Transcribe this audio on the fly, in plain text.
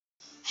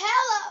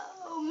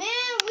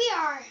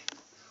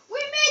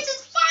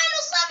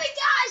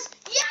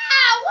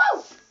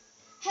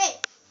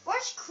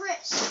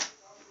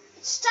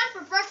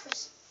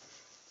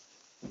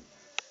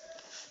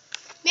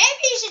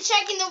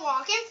the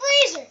walk-in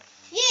freezer.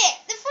 Yeah,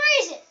 the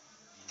freezer.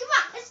 Come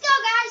on, let's go,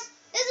 guys.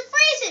 There's a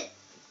freezer.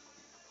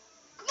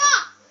 Come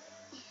on.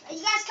 Are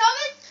you guys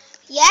coming?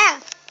 Yeah.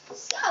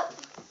 Let's go.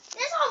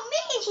 There's all me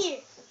in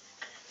here.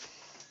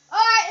 All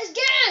right, let's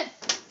get in.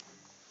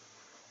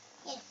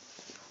 Yeah.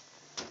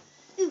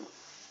 Ooh.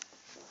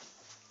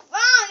 Come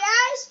on,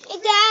 guys. Hey,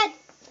 Dad.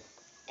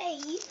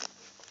 Hey.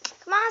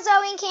 Come on,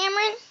 Zoe and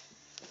Cameron.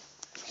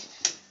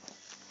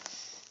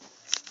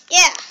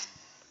 Yeah.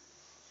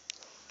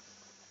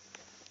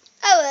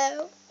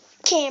 Hello,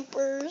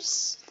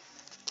 campers.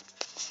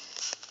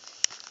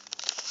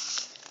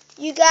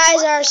 You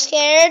guys are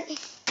scared?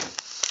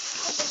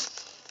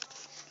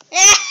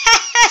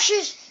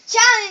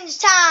 Challenge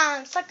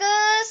time,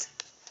 suckers.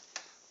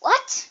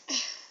 What?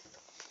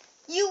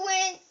 You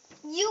went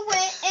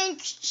in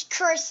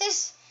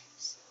Chris's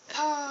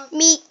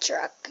Meat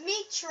truck.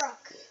 meat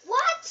truck.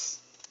 What?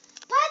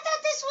 But I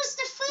thought this was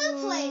the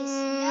food place.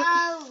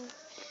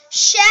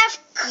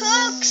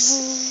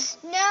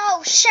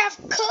 No. Chef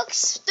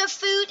cooks the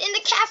food in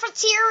the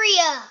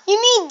cafeteria.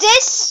 You mean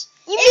this?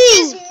 It's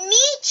his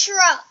meat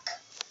truck.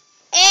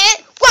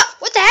 And what?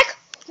 What the heck?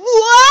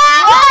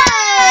 Whoa!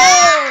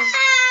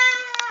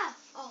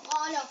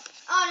 Oh no.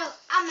 Oh no.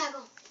 I'm not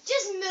going.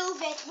 Just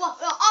move it. Whoa.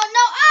 Oh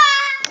no.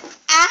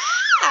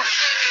 Ah!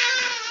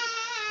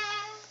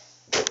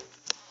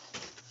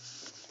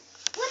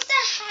 What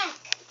the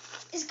heck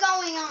is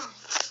going on?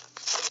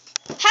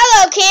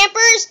 Hello,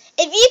 campers.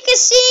 If you can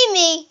see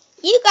me,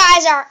 you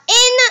guys are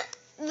in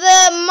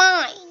the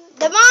mine.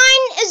 The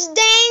mine is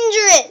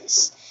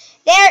dangerous.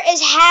 There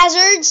is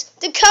hazards.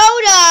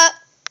 Dakota.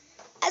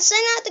 I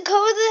sent out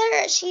Dakota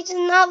there. She did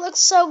not look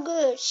so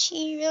good.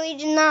 She really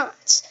did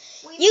not.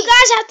 You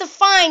guys have to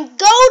find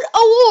gold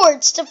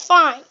awards to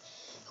find.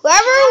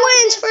 Whoever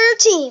wins for your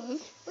team What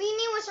do you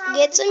mean what's wrong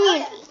gets with Dakota?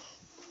 immunity.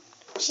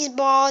 She's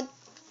bald.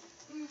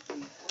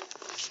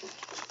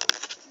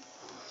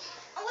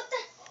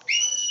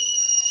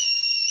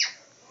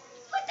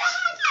 What the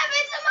heck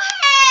happened to my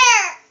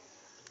hair?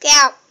 Get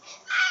out.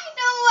 I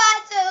know what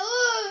to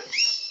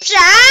do.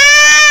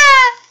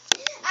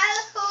 I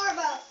look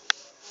horrible.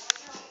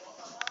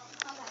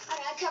 Okay, I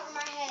gotta cover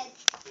my head.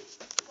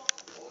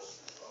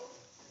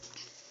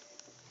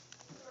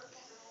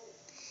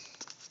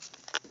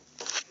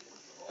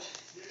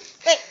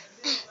 Wait.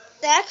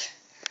 The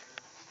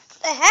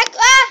heck?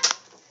 Ah!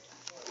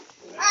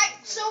 Alright,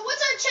 so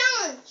what's our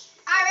challenge?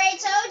 I already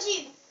told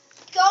you.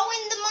 Go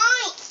in the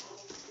mine.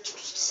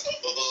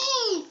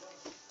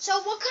 So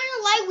what kind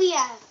of light we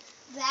have?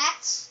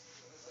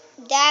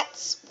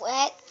 That's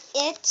what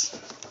it.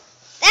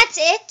 That's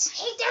it.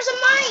 Hey, there's a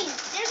mine.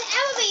 There's an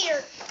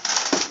elevator.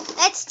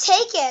 Let's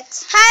take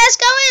it. Hi, let's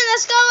go in.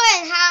 Let's go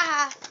in. Ha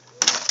ha.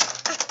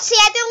 See,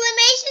 at the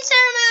elimination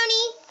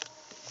ceremony.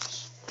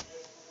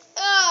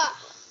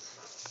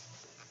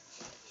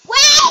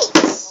 Wait!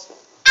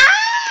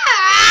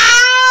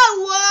 Ah!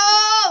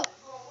 Whoa!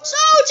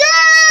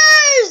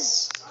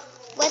 Soldiers!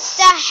 What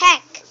the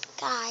heck,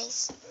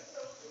 guys?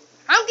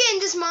 I'm getting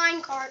this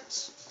mine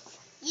cart.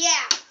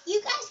 Yeah,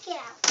 you guys get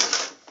out.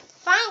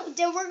 Fine,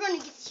 then we're gonna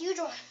get the huge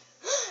one.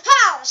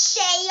 Holla,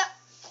 Shay!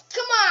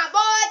 Come on,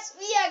 boys.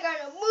 We are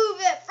gonna move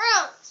it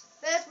front.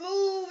 Let's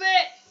move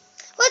it.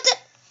 What the?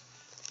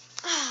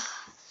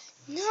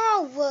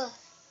 No.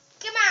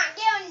 Come on,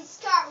 get on this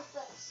car with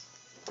us.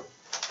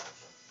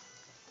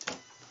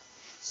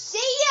 See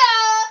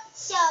ya!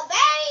 So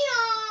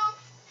bam!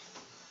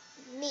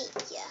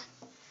 Meet ya.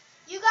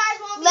 You guys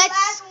won't be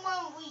laughing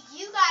when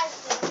you guys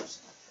lose.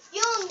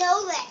 You don't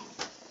know that.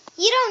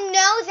 You don't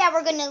know that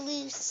we're gonna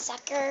lose,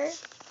 sucker.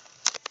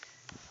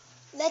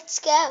 Let's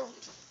go.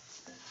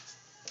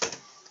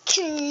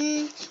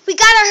 We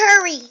gotta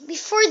hurry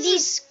before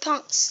these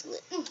punks.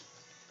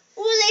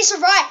 Will they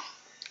survive?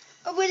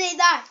 Or will they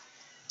die?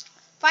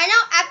 Find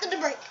out after the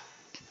break.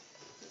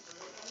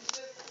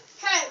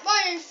 Hey,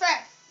 my name's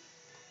Fred.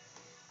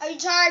 Are you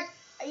tired?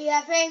 Are you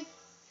happy?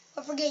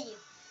 Or forget you?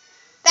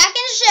 Back in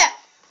the ship.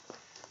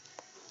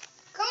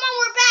 Come on,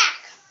 we're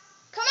back.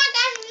 Come on,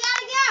 guys, we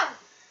gotta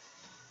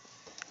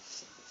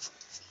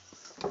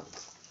go.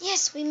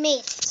 Yes, we made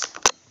it.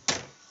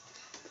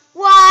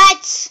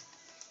 What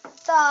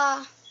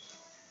the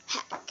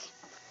heck?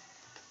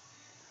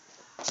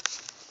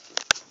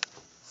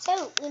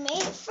 So, we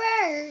made it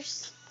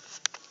first.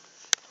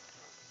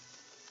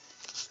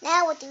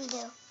 Now what do we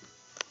do?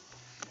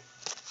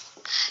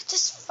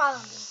 Just follow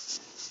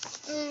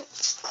me.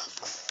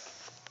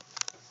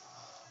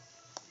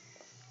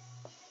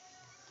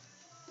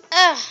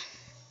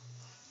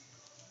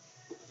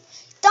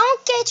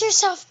 Don't get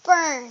yourself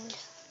burned.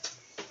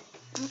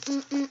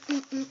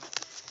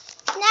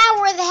 Now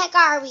where the heck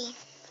are we?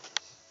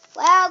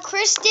 Well,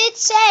 Chris did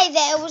say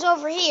that it was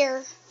over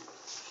here.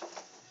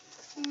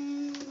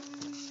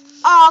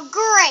 Oh,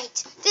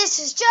 great. This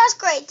is just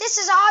great. This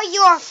is all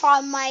your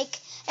fault, Mike.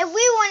 If we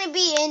want to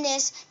be in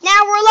this,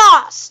 now we're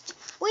lost.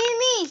 What do you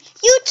mean?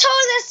 You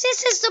told us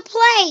this is the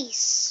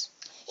place.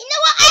 You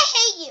know what? I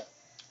hate you.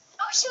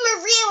 I wish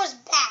Maria was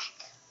back.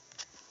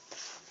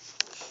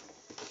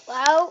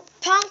 Well,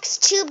 Punk's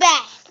too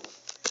bad.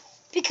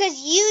 Because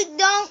you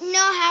don't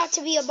know how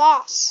to be a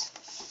boss.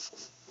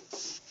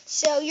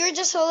 So you're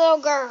just a little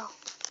girl.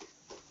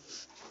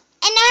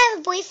 And I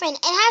have a boyfriend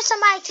and I have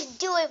somebody to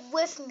do it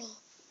with me.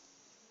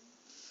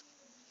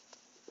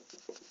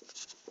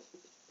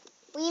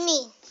 What do you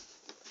mean?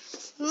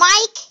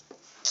 Mike,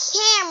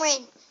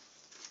 Cameron,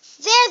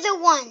 they're the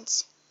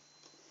ones.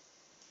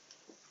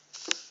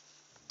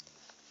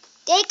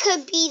 They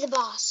could be the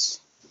boss.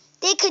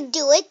 They could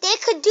do it. They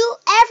could do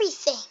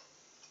everything.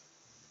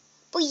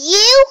 But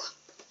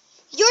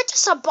you're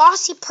just a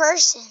bossy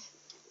person.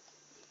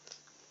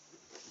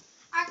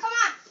 Alright, come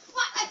on.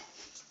 What?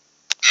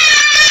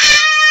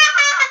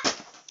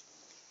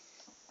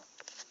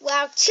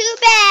 Well, too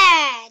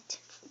bad.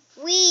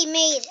 We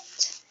made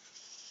it.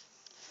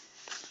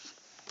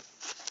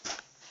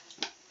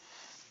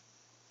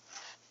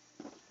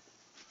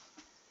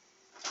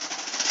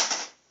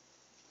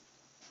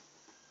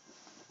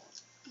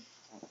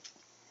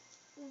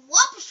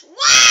 Whoops!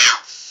 Wow!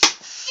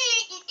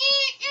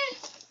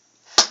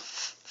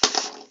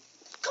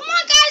 Come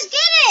on, guys,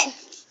 get it!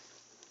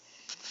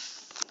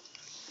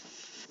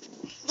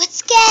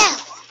 Let's go.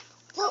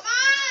 Come on,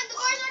 the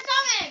boys are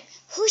coming.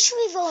 Who should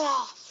we vote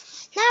off?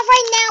 Not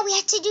right now. We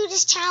have to do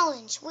this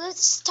challenge. We'll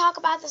talk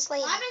about this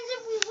later. What happens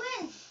if we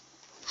win?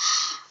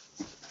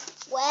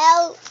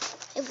 Well,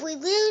 if we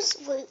lose,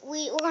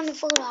 we're going to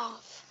vote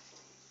off.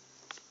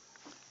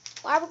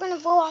 Why are we going to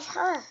vote off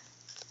her?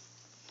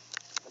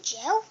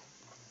 Joe?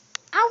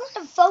 I want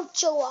to vote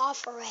Joe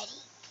off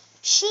already.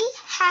 She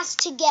has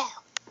to go.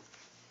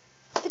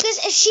 Because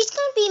if she's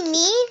going to be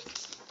mean,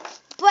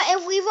 but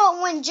if we vote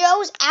when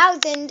Joe's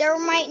out, then there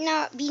might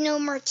not be no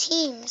more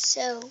teams.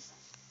 So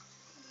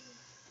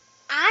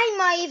I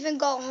might even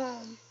go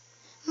home.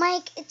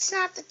 Mike, it's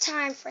not the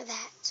time for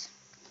that.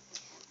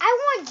 I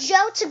want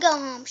Joe to go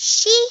home.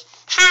 She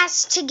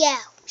has to go.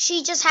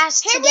 She just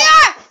has to go. Here we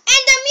are,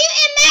 and the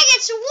mutant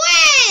maggots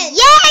win!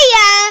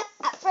 Yeah!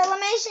 For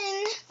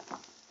elimination.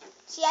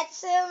 She had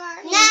to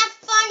learn. Not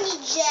funny,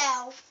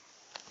 Joe.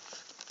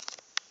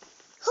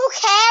 Who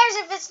cares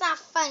if it's not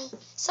funny?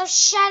 So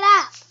shut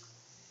up.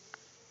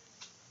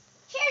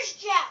 Here's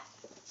Joe.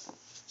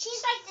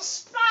 She's like the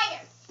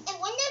spider, and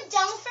when I'm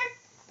done with her,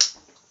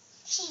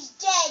 she's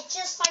dead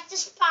just like the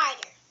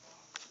spider.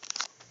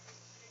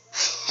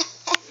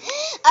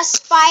 A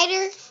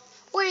spider?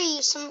 What are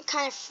you, some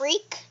kind of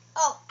freak?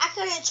 Oh, I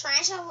couldn't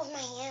trash her with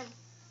my hand.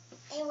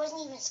 And it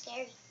wasn't even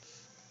scary.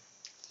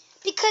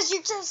 Because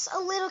you're just a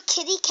little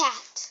kitty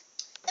cat.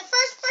 The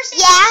first person...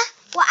 Yeah?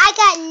 Well, I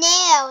got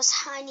nails,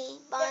 honey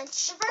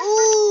bunch.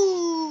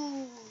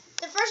 Ooh.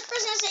 The first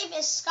person to save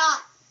is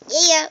Scott.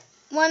 Yeah.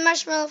 One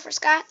marshmallow for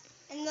Scott.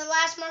 And the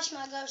last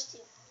marshmallow goes to...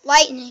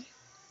 Lightning.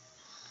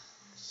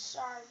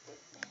 Sorry, big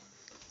man.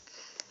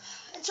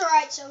 It's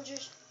alright,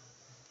 soldiers.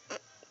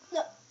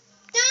 No.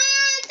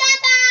 Dun, dun,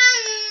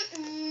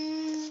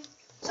 dun.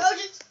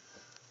 Soldiers.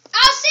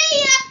 I'll see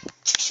ya!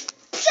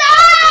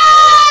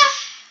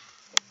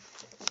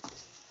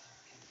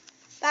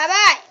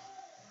 Bye-bye,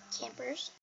 campers.